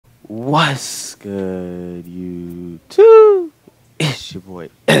What's good, YouTube? It's your boy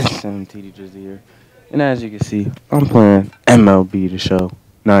SMTD Drizzy here, and as you can see, I'm playing MLB the Show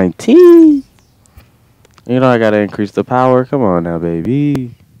 19. You know I gotta increase the power. Come on now,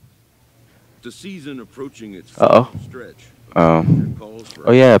 baby. The season approaching its Uh-oh. final stretch.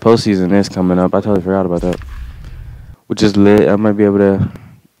 Oh yeah, postseason is coming up. I totally forgot about that. Which is lit. I might be able to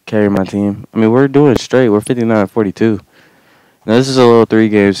carry my team. I mean, we're doing straight. We're 59-42. Now, this is a little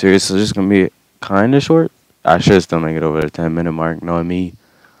 3-game series, so it's just going to be kind of short. I should still make it over the 10-minute mark, knowing me.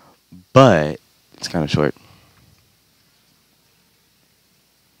 But it's kind of short.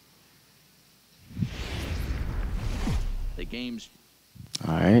 The game's...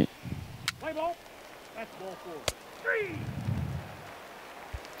 All right. Play ball. That's ball 4. 3.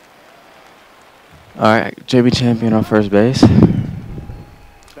 All right, JB Champion on first base.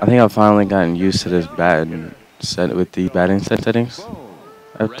 I think I've finally gotten used to this batting set with the batting settings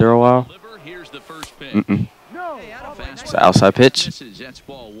after a while. It's an outside pitch.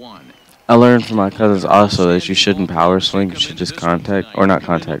 I learned from my cousins also that you shouldn't power swing. You should just contact, or not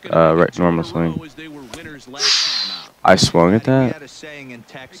contact, normal swing. I swung at that.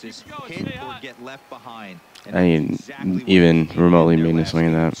 I didn't even remotely mean to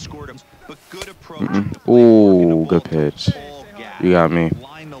swing at that. Ooh, good pitch. You got me.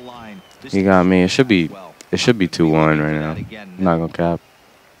 You got me. It should be 2-1 right now. I'm not gonna cap.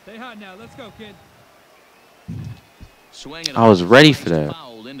 Stay hot now. Let's go, kid. I was ready for that.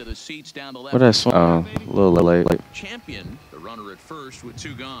 What did I swing? Oh, a little late. Champion, the runner at first with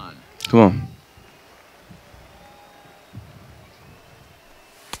 2 gone. Come on.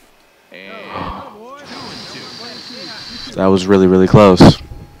 And 2-2. That was really, really close.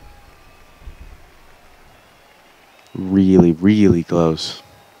 Really, really close.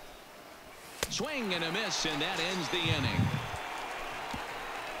 Swing and a miss, and that ends the inning.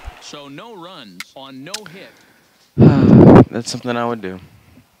 So no runs on no hit. That's something I would do.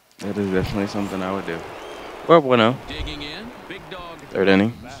 That is definitely something I would do. We're 1-0. Digging in, big dog. 3rd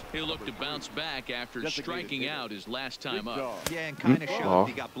inning. He'll look to bounce back after striking out his last time up. Yeah, and kind of showed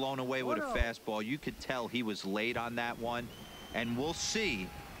he got blown away with a fastball. You could tell he was late on that one, and we'll see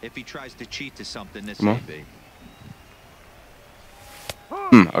if he tries to cheat to something this may be.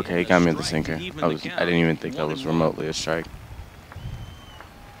 Okay, he got me with the sinker. I didn't even think that was remotely a strike.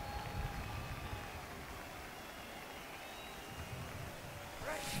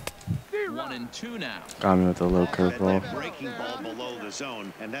 1-2 now. Got me with the low curveball.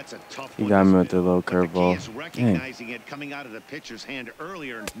 He got me with the low curveball. Recognizing it coming out of the pitcher's hand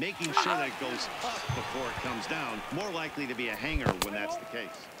earlier and making sure that it goes up before it comes down. More likely to be a hanger when that's the case.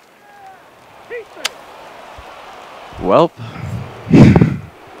 Welp.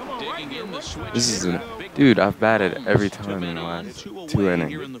 This is dude, I've batted every time in the last 2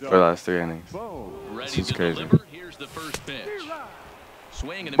 innings, or the last 3 innings. This is crazy.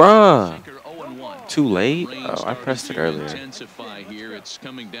 Bruh, too late? Oh, I pressed it earlier. Here. It's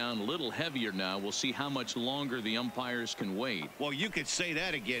coming down a little heavier now. We'll see how much longer the umpires can wait. Well, you could say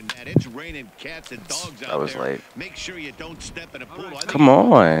that again, Matt. It's raining cats and dogs out there. That was late. Make sure you don't step in a pool. Come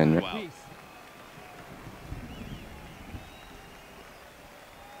on.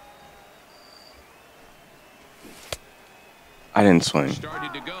 I didn't swing.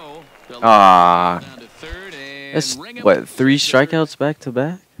 Ah, that's what, 3 strikeouts back to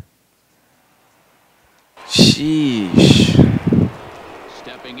back? Sheesh.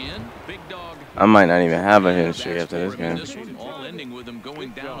 Stepping in, big dog. I might not even have a hitting streak after this game. All ending with him going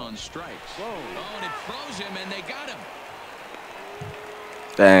down on strikes. Oh, and it froze him, and they got him.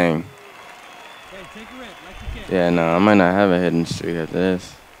 Dang. Yeah, no, I might not have a hitting streak after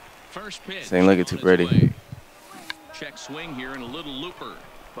this. First pitch. This ain't looking too pretty. Check swing here and a little looper,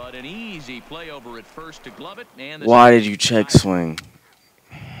 but an easy play over at first to glove it. And why did you check swing?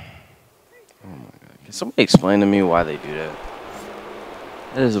 Oh my God! Can somebody explain to me why they do that?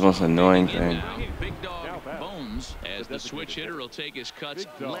 That is the most annoying thing. Big dog Bones, as the switch hitter will take his cuts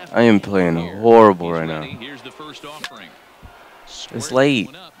left. I am playing horrible right now. Here's the first offering. It's late,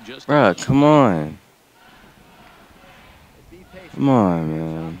 bruh. Come on. Come on,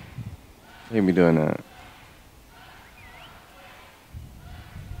 man. Can't be doing that.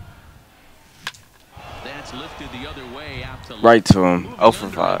 Lifted the other way out to right to him. 0 for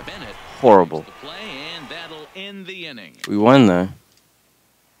 5. Horrible. We won though.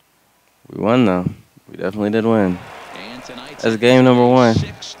 We definitely did win. That's game number 1.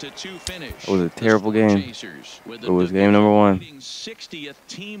 It was a terrible game. It was game number 1. 60th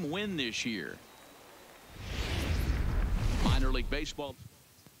team win this year. Minor League Baseball.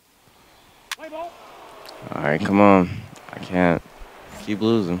 All right, come on. I can't keep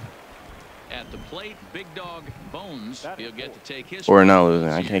losing. the plate, big dog Bones. He'll get to take his. We're not losing.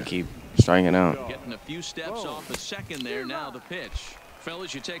 I can't keep striking out. Getting a few steps off the second there. Now the pitch.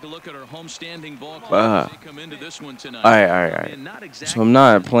 Fellas, you take a look at our homestanding ball club. They come into this one tonight. All right. So I'm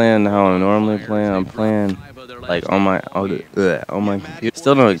not playing how I'm normally playing. I'm playing like on my computer.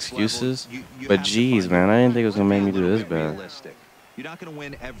 Still no excuses, but geez, man, I didn't think it was gonna make me do this bad. You're not going to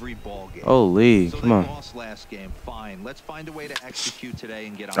win every ball game. Holy, so come on. Lost last game. Fine. Let's find a way to execute today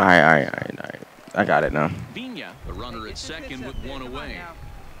and get on. All right. I got it now. Vina, the runner at second with one away.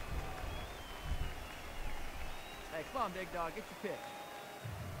 Hey, come on, big dog, get your pitch.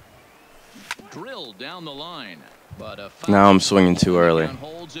 Drilled down the line. But now I'm swinging too early.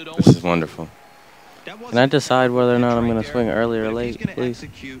 This is wonderful. Can I decide whether or not I'm going to swing early or late, please?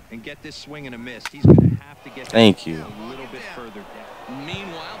 Thank you.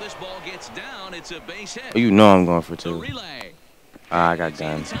 Meanwhile, this ball gets down. It's a base hit. Oh, you know I'm going for two. I got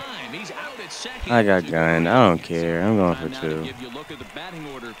gunned. I got gunned. I don't care. I'm going for two.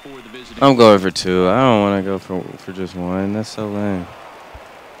 I'm going for two. I don't want to go for just one. That's so lame.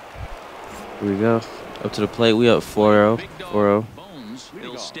 Here we go. Up to the plate. We up 4-0. 4-0.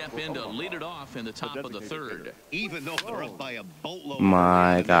 He'll step in to lead it off in the top of the third. Even though they're up by a boatload.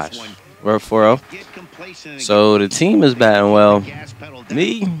 My gosh. We're up 4-0. So the team is batting well.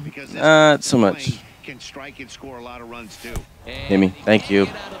 Me, not so much. Can strike and score a lot of runs too. Hit me. Thank you.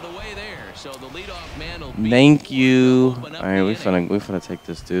 Thank you. All right, we finna take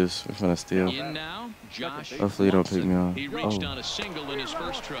this deuce. We finna steal. Hopefully you don't pick me off.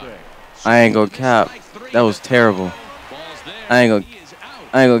 Oh. I ain't gonna cap. That was terrible. I ain't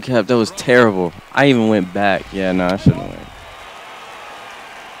gonna cap. That was terrible. I even went back. Yeah, no, I shouldn't have went.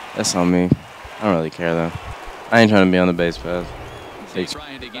 That's on me. I don't really care though. I ain't trying to be on the base path.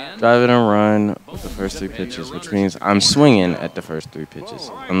 Drive it and run with the first three pitches, which means I'm swinging at the first three pitches,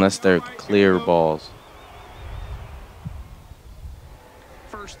 unless they're clear balls.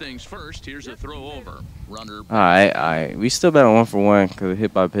 First things first, here's a throw over. Runner. All right. We still bet on 1 for 1 because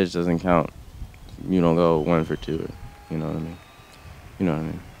hit by pitch doesn't count. You don't go 1 for 2. You know what I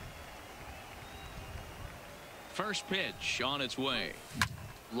mean? First pitch on its way.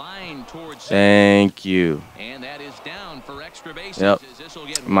 Line towards. Thank you. And that is down for extra bases. Yep.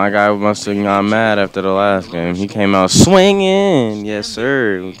 My guy must have got mad after the last game. He came out swinging. Yes,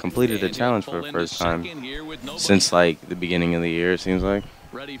 sir. We completed the challenge for the first time since like the beginning of the year. It seems like.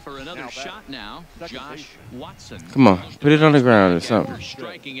 Ready for another shot now. Josh Watson. Come on, put it on the ground or something.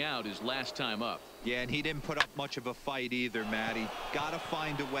 Striking out his last time up. Yeah, and he didn't put up much of a fight either, Matty. Got to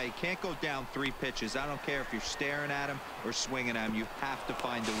find a way. Can't go down 3 pitches. I don't care if you're staring at him or swinging at him. You have to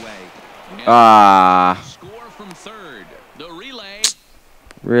find a way. Score from third. The relay.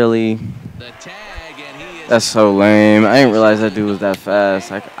 Really? The tag, and he is. That's so lame. I didn't realize that dude was that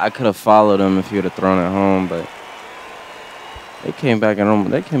fast. I could have followed him if he would have thrown it home, but they came back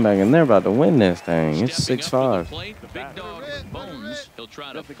and they're about to win this thing. It's 6-5. Big dog Bones. He'll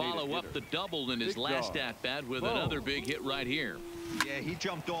try to follow up the double in his last at bat with another big hit right here. Yeah, he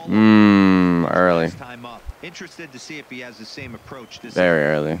jumped all early. Time up. Interested to see if he has the same approach this Very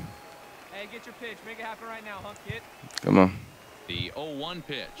early. Hey, get your pitch. Make it happen right now, hunk kid. Come on. The 0-1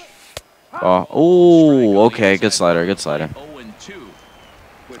 pitch. Oh, okay. Good slider. Good slider.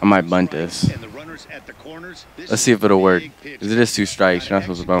 I might bunt this. Let's see if it'll work. Because it is 2 strikes. You're not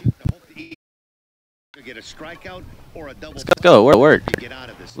supposed to bunt. Let's go. It worked.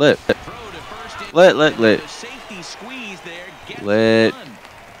 Lit. Lit.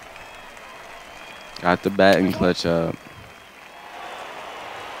 Got the batting clutch up.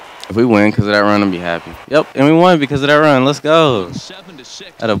 If we win because of that run, I'll be happy. Yep, and we won because of that run. Let's go.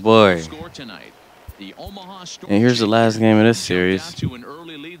 Atta boy. And here's the last game of this series.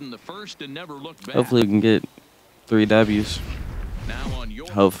 Hopefully we can get 3 W's.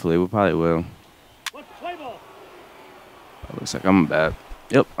 Hopefully, we probably will. Looks like I'm bad.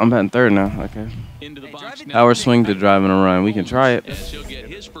 Yep, I'm batting third now. Okay. Power swing to drive and a run. We can try it.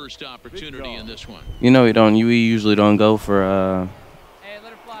 You know we don't. We usually don't go for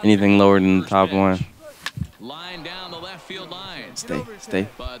anything lower than the top one. Line down the left field line. Stay.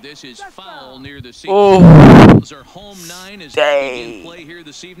 But this is foul near the seat. Oh. Home 9 is in play here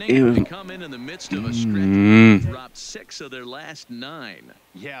this evening. They come in the midst of a stretch. Dropped 6 of their last 9.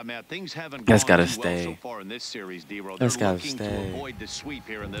 Yeah, man, things haven't That's gone gotta too stay. well so far in this series, D-Row. That's They're gotta looking stay. to avoid the sweep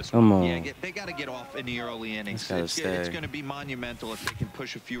here in this Come one. on. Yeah, they got to get off in the early innings. That's gotta It's stay. going to be monumental if they can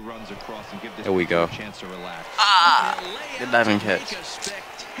push a few runs across and give this There we go. a chance to relax. Good diving catch.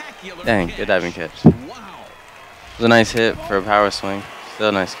 Dang, good diving catch. Wow. It was a nice hit for a power swing. Still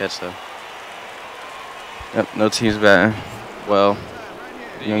a nice catch though. Yep, no team's batting. Well,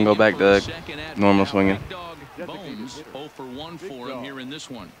 You're gonna go back to normal swinging. Bones 0 for 1 for him here in this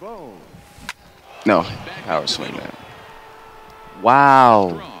one. No, power swing, man.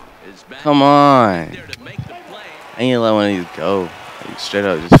 Wow. Come on. I ain't let one of these go. Like, straight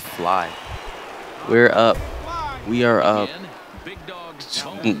up, just fly. We're up. We are up.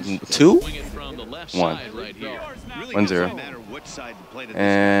 2? 1. 1-0.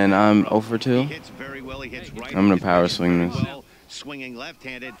 And I'm 0 for 2. I'm gonna power swing this.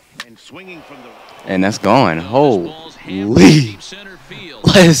 And that's gone. Holy.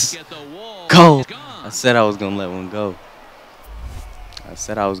 Let's go. I said I was gonna let one go. I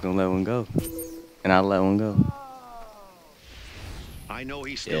said I was gonna let one go. And I let one go. I know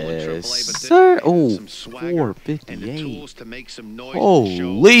he's still Yes, in AAA, but sir. this Oh, some swagger and the 458. tools to make some noise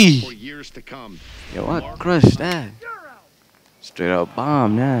Holy. for years to come. Yo, I crushed that. Straight up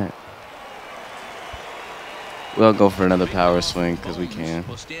bomb that. We'll go for another power swing because we can.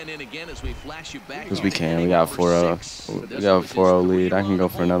 Because we can. We got 4-0. We got a 4-0 lead. I can go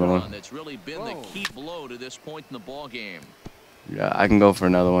for another one. That's really been the key blow to this point in the ball game. Yeah, I can go for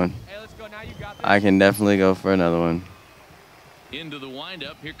another one. I can definitely go for another one. Into the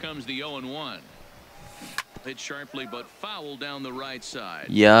windup. Here comes the 0-1. Hit sharply, but foul down the right side.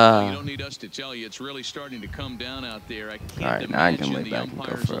 Yeah. You don't need us to tell you. It's really starting to come down out there. I can't All right, now I can imagine lay the back and go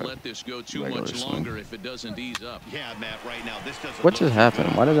umpires for will a let this go too regular much swing. longer if it doesn't ease up. Yeah, Matt, right now this doesn't What just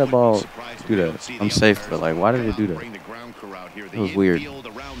happened? Why did that ball do that? I'm safe, but like, why did it do that? It was weird.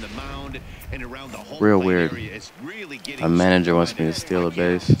 Real weird. A manager wants me to steal a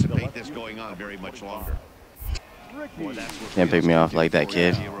base. Can't pick me off like that,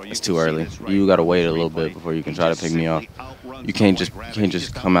 kid. It's too early. You gotta wait a little bit before you can try to pick me off. You can't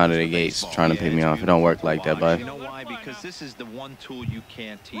just come out of the gates trying to pick me off. It don't work like that, bud. You know why? Because this is the one tool you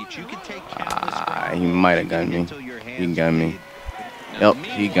can't teach. You can take He might have gunned me. He gunned me. Yep,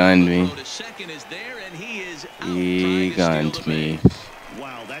 he gunned me. He gunned me.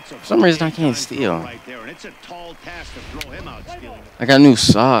 For some reason, I can't steal. I got new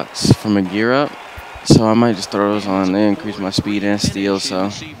socks from a gear up, so I might just throw those on. They increase my speed and steal, so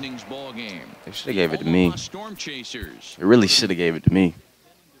they should have gave it to me. They really should have gave it to me.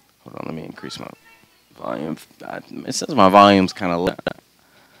 Hold on, let me increase my volume. It says my volume's kind of low.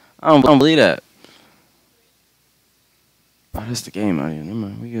 I don't believe that. Oh, that's the game out here. Never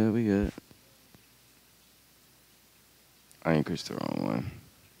mind. We good. We good. I increased the wrong one.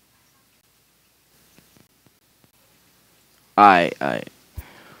 Alright.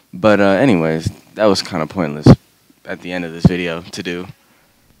 But anyways, that was kind of pointless at the end of this video to do,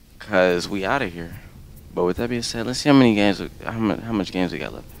 cause we out of here. But with that being said, let's see how much games we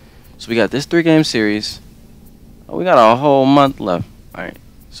got left. So we got this 3-game series. Oh, we got a whole month left. All right.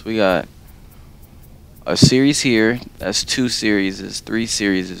 So we got a series here. That's 2 series, 3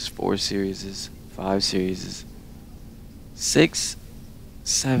 series, 4 series, 5 series, 6,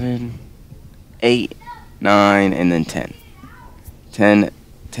 7, 8, 9, and then 10.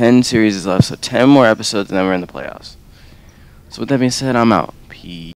 10 series is left, so 10 more episodes, and then we're in the playoffs. So with that being said, I'm out. Peace.